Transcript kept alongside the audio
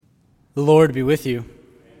The Lord be with you.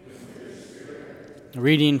 A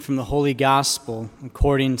reading from the Holy Gospel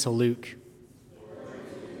according to Luke.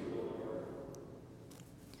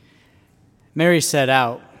 Mary set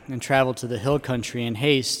out and traveled to the hill country in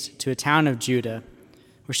haste to a town of Judah,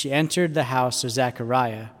 where she entered the house of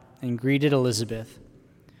Zechariah and greeted Elizabeth.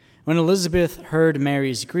 When Elizabeth heard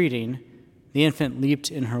Mary's greeting, the infant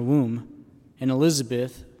leaped in her womb, and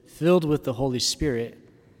Elizabeth, filled with the Holy Spirit,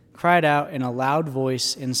 cried out in a loud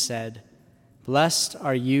voice and said, "Blessed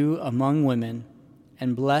are you among women,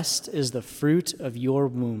 and blessed is the fruit of your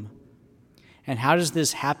womb. And how does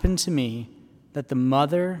this happen to me, that the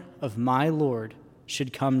mother of my Lord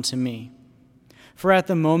should come to me? For at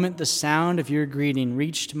the moment the sound of your greeting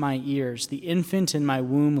reached my ears, the infant in my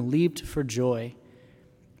womb leaped for joy.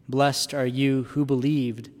 Blessed are you who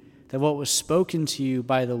believed that what was spoken to you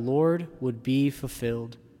by the Lord would be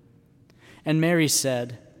fulfilled." And Mary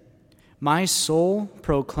said, "My soul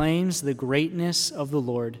proclaims the greatness of the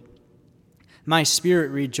Lord. My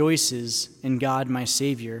spirit rejoices in God my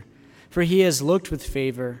Savior, for he has looked with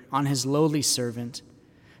favor on his lowly servant.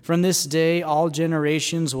 From this day all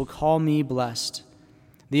generations will call me blessed.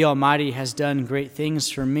 The Almighty has done great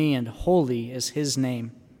things for me, and holy is his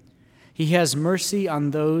name. He has mercy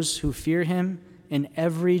on those who fear him in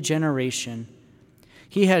every generation.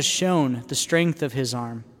 He has shown the strength of his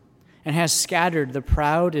arm, and has scattered the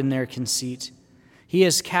proud in their conceit. He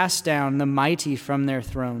has cast down the mighty from their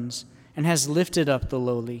thrones, and has lifted up the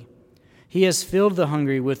lowly. He has filled the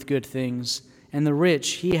hungry with good things, and the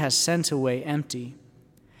rich he has sent away empty.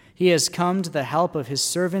 He has come to the help of his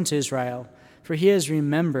servant Israel, for he has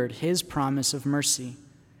remembered his promise of mercy,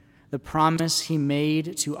 the promise he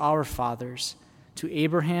made to our fathers, to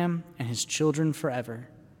Abraham and his children forever."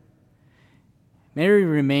 Mary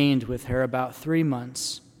remained with her about 3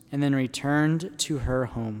 months, and then returned to her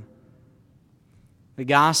home. The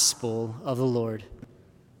Gospel of the Lord.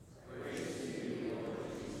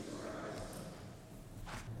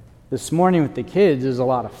 This morning with the kids is a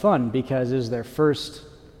lot of fun because it was their first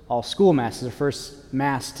all-school mass, their first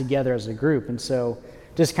mass together as a group. And so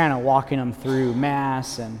just kind of walking them through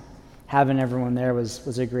mass and having everyone there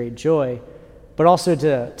was a great joy. But also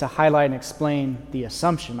to highlight and explain the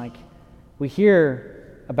Assumption. Like, we hear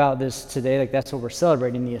about this today, like that's what we're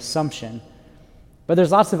celebrating, the Assumption. But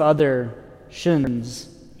there's lots of other shins,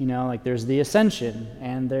 like there's the Ascension,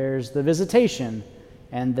 and there's the Visitation,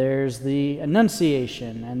 and there's the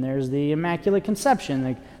Annunciation, and there's the Immaculate Conception.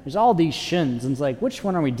 Like, there's all these shins, and it's like, which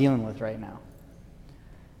one are we dealing with right now?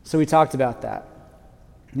 So we talked about that.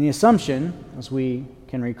 And the Assumption, as we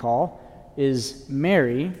can recall, is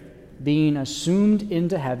Mary being assumed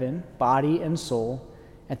into heaven, body and soul,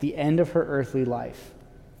 at the end of her earthly life.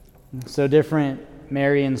 So different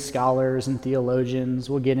Marian scholars and theologians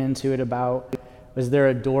will get into it about, was there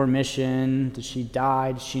a dormition? Did she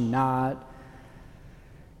die? Did she not?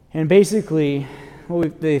 And basically,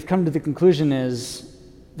 what they've come to the conclusion is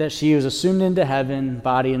that she was assumed into heaven,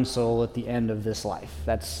 body and soul, at the end of this life.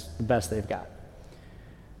 That's the best they've got.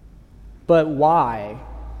 But why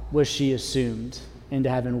was she assumed into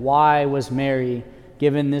heaven? Why was Mary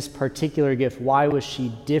given this particular gift? Why was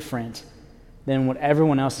she different than what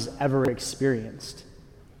everyone else has ever experienced?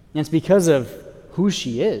 And it's because of who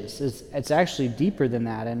she is. It's actually deeper than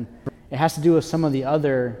that, and it has to do with some of the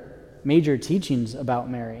other major teachings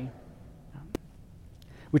about Mary.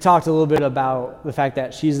 We talked a little bit about the fact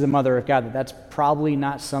that she's the mother of God, that's probably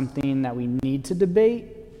not something that we need to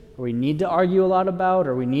debate, or we need to argue a lot about,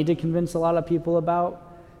 or we need to convince a lot of people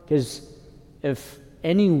about, because if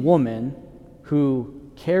any woman who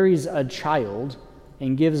carries a child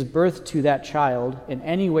and gives birth to that child in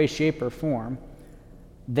any way, shape, or form,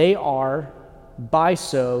 they are, by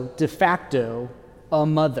so, de facto, a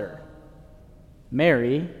mother.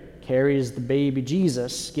 Mary carries the baby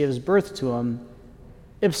Jesus, gives birth to him,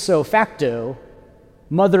 ipso facto,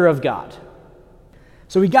 mother of God.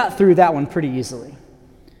 So we got through that one pretty easily.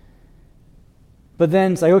 But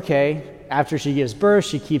then it's like, okay, after she gives birth,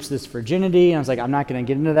 she keeps this virginity. And I was like, I'm not going to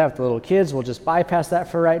get into that with the little kids. We'll just bypass that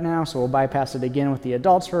for right now. So we'll bypass it again with the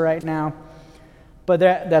adults for right now. But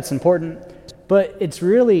that's important. But it's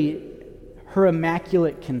really her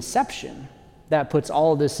Immaculate Conception that puts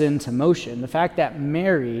all this into motion. The fact that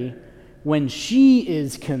Mary, when she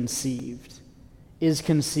is conceived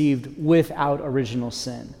without original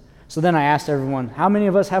sin. So then I asked everyone, how many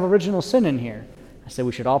of us have original sin in here? I said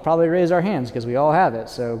we should all probably raise our hands because we all have it,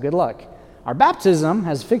 so good luck. Our baptism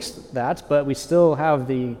has fixed that, but we still have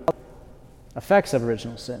the effects of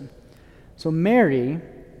original sin. So Mary,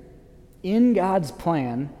 in God's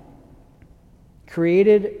plan,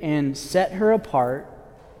 created and set her apart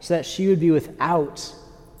so that she would be without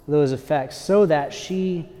those effects so that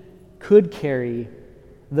she could carry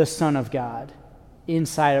the Son of God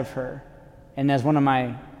inside of her. And as one of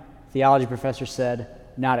my theology professors said,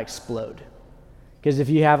 not explode. Because if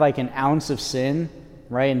you have like an ounce of sin,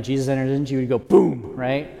 right, and Jesus enters into you, would go boom,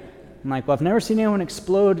 right? I'm like, well, I've never seen anyone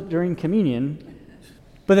explode during communion.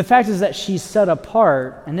 But the fact is that she's set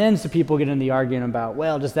apart, and then some people get into the argument about,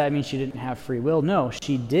 well, does that mean she didn't have free will? No,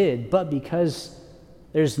 she did, but because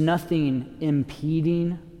there's nothing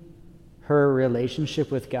impeding her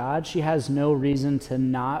relationship with God, she has no reason to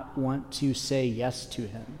not want to say yes to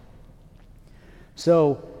him.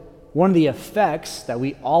 So one of the effects that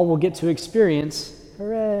we all will get to experience,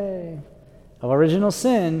 hooray, of original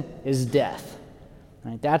sin is death.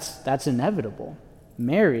 Right? That's inevitable.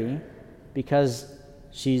 Mary, because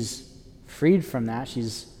she's freed from that,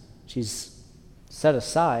 she's set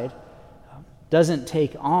aside, doesn't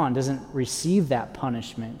receive that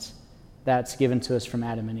punishment that's given to us from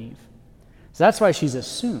Adam and Eve. So that's why she's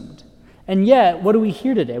assumed. And yet, what do we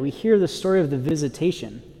hear today? We hear the story of the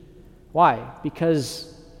visitation. Why?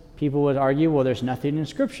 Because people would argue, well, there's nothing in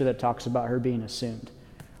Scripture that talks about her being assumed.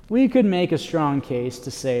 We could make a strong case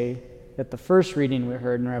to say that the first reading we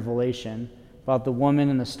heard in Revelation about the woman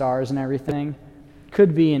and the stars and everything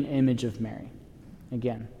could be an image of Mary.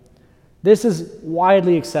 Again, this is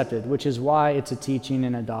widely accepted, which is why it's a teaching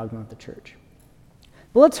and a dogma of the church.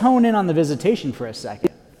 But let's hone in on the visitation for a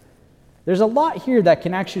second. There's a lot here that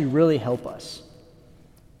can actually really help us.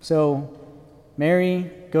 So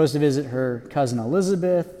Mary goes to visit her cousin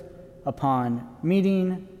Elizabeth. Upon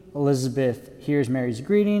meeting, Elizabeth hears Mary's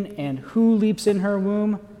greeting, and who leaps in her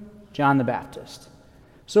womb? John the Baptist.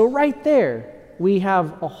 So right there, we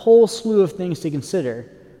have a whole slew of things to consider.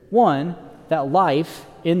 One, that life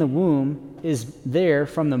in the womb is there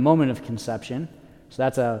from the moment of conception. So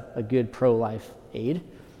that's a good pro-life aid.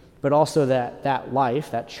 But also that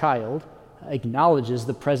life, that child, acknowledges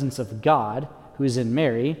the presence of God who is in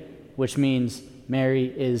Mary, which means Mary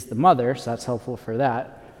is the mother, so that's helpful for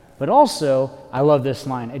that. But also, I love this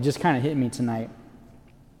line. It just kind of hit me tonight.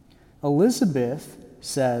 Elizabeth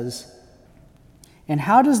says, "And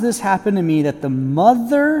how does this happen to me that the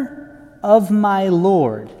mother of my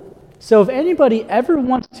Lord?" So if anybody ever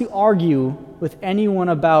wants to argue with anyone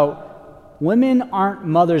about women aren't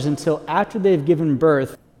mothers until after they've given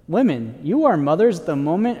birth, women, you are mothers at the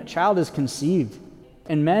moment a child is conceived.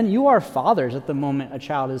 And men, you are fathers at the moment a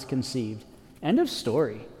child is conceived. End of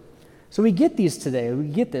story. So we get these today, we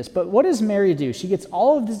get this. But what does Mary do? She gets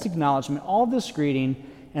all of this acknowledgement, all of this greeting,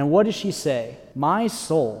 and what does she say? "My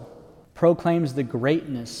soul proclaims the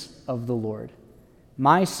greatness of the Lord.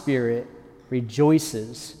 My spirit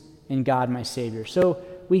rejoices in God my Savior." So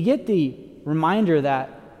we get the reminder that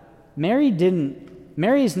Mary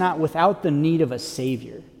is not without the need of a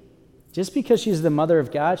Savior. Just because she's the mother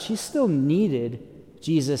of God, she still needed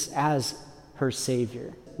Jesus as her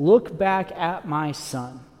Savior. Look back at my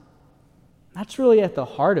son. That's really at the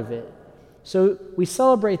heart of it. So we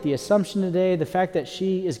celebrate the Assumption today, the fact that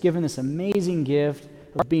she is given this amazing gift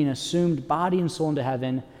of being assumed body and soul into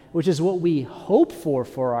heaven, which is what we hope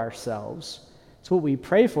for ourselves. It's what we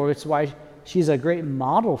pray for. It's why she's a great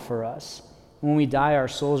model for us. When we die, our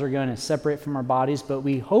souls are going to separate from our bodies, but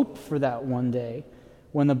we hope for that one day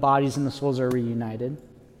when the bodies and the souls are reunited.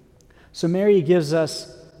 So Mary gives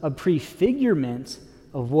us a prefigurement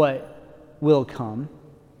of what will come,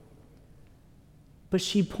 but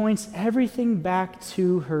she points everything back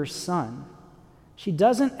to her son. She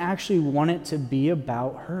doesn't actually want it to be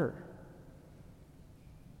about her.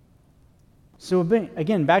 So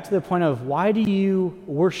again, back to the point of why do you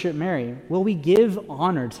worship Mary? Well, we give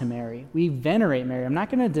honor to Mary. We venerate Mary. I'm not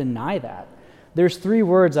going to deny that. There's 3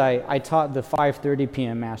 words I taught the 5:30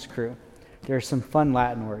 p.m. Mass crew. There's some fun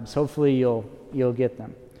Latin words. Hopefully you'll get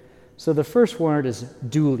them. So the first word is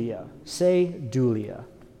dulia. Say dulia.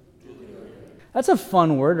 That's a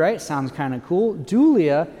fun word, right? Sounds kind of cool.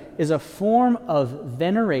 Dulia is a form of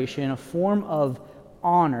veneration, a form of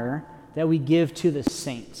honor that we give to the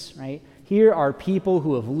saints, right? Here are people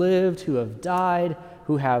who have lived, who have died,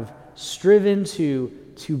 who have striven to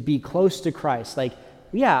be close to Christ. Like,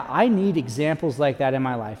 yeah, I need examples like that in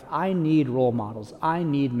my life. I need role models. I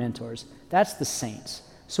need mentors. That's the saints.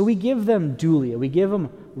 So we give them dulia. We give them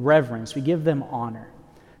reverence. We give them honor.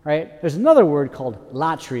 Right? There's another word called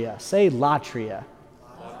latria. Say latria.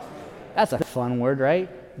 That's a fun word, right?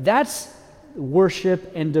 That's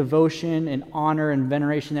worship and devotion and honor and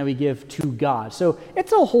veneration that we give to God. So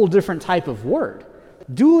it's a whole different type of word.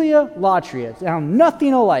 Dulia, latria. They sound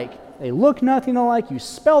nothing alike. They look nothing alike. You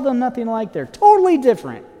spell them nothing alike. They're totally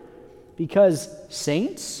different because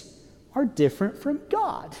saints are different from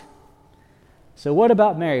God. So what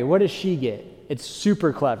about Mary? What does she get? It's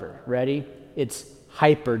super clever. Ready? It's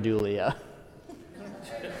hyperdulia.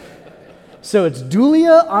 So it's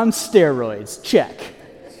dulia on steroids. Check.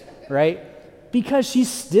 Right? Because she's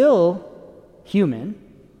still human.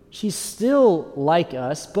 She's still like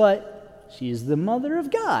us, but she's the mother of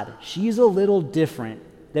God. She's a little different.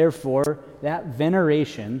 Therefore, that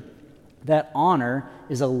veneration, that honor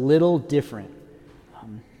is a little different.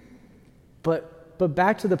 But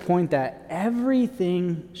back to the point that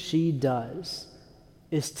everything she does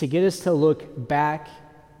is to get us to look back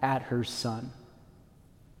at her son.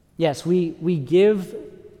 Yes, we give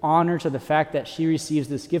honor to the fact that she receives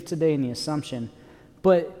this gift today in the Assumption,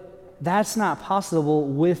 but that's not possible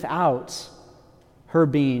without her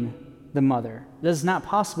being the mother. That's not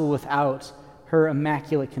possible without her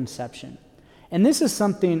immaculate conception. And this is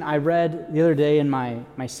something I read the other day in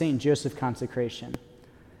my St. Joseph consecration.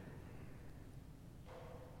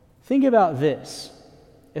 Think about this.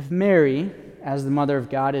 If Mary, as the mother of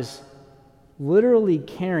God, is literally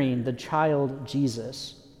carrying the child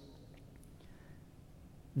Jesus,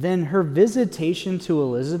 then her visitation to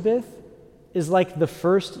Elizabeth is like the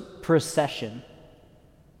first procession,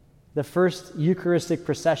 the first Eucharistic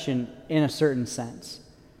procession in a certain sense.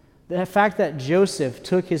 The fact that Joseph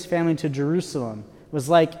took his family to Jerusalem was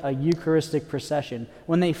like a Eucharistic procession.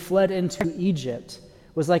 When they fled into Egypt,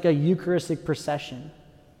 was like a Eucharistic procession.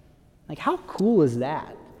 Like, how cool is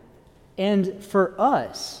that? And for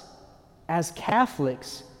us, as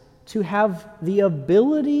Catholics, to have the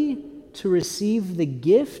ability to receive the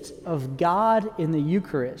gift of God in the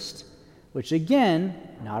Eucharist, which again,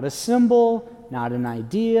 not a symbol, not an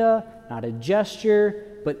idea, not a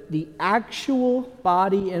gesture, but the actual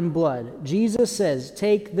body and blood. Jesus says,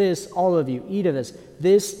 take this, all of you, eat of this.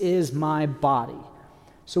 This is my body.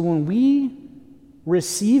 So when we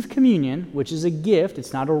receive communion, which is a gift,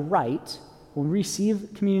 it's not a rite, when we receive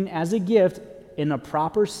communion as a gift in a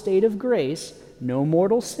proper state of grace, no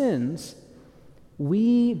mortal sins,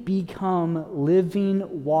 we become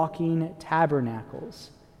living, walking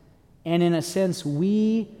tabernacles. And in a sense,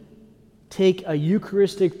 we take a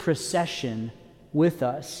Eucharistic procession with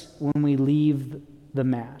us when we leave the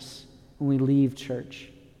Mass, when we leave church.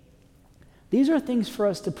 These are things for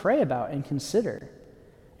us to pray about and consider.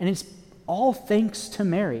 And it's all thanks to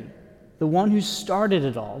Mary, the one who started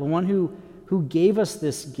it all, the one who gave us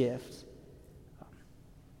this gift.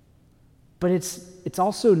 But it's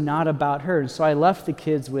also not about her. And so I left the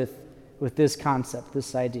kids with this concept,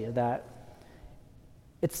 this idea that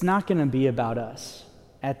it's not going to be about us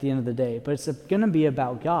at the end of the day, but it's going to be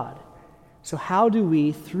about God. So how do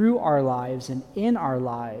we, through our lives and in our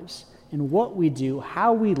lives, in what we do,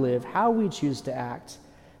 how we live, how we choose to act,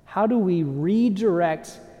 how do we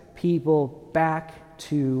redirect people back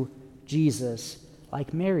to Jesus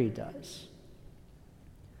like Mary does?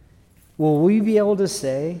 Will we be able to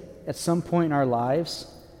say at some point in our lives,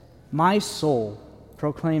 my soul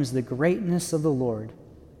proclaims the greatness of the Lord,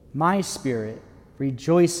 my spirit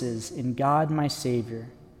rejoices in God my Savior,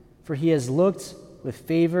 for he has looked with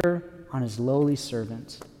favor on his lowly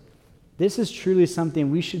servant. This is truly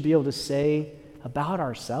something we should be able to say about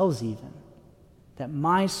ourselves even, that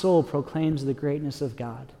my soul proclaims the greatness of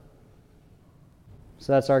God.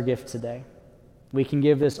 So that's our gift today. We can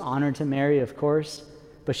give this honor to Mary, of course,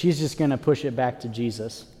 but she's just going to push it back to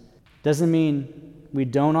Jesus. Doesn't mean we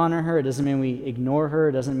don't honor her. It doesn't mean we ignore her.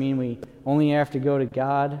 It doesn't mean we only have to go to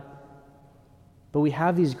God. But we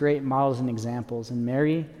have these great models and examples, and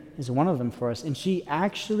Mary is one of them for us. And she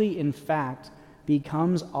actually, in fact,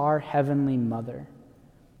 becomes our heavenly mother.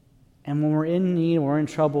 And when we're in need, we're in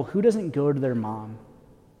trouble, who doesn't go to their mom?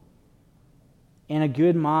 And a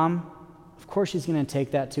good mom, of course, she's going to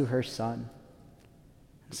take that to her son.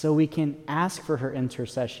 So we can ask for her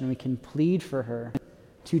intercession. We can plead for her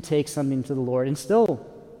to take something to the Lord and still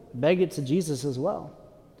beg it to Jesus as well.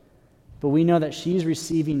 But we know that she's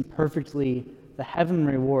receiving perfectly the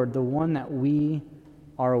heavenly reward, the one that we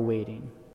are awaiting.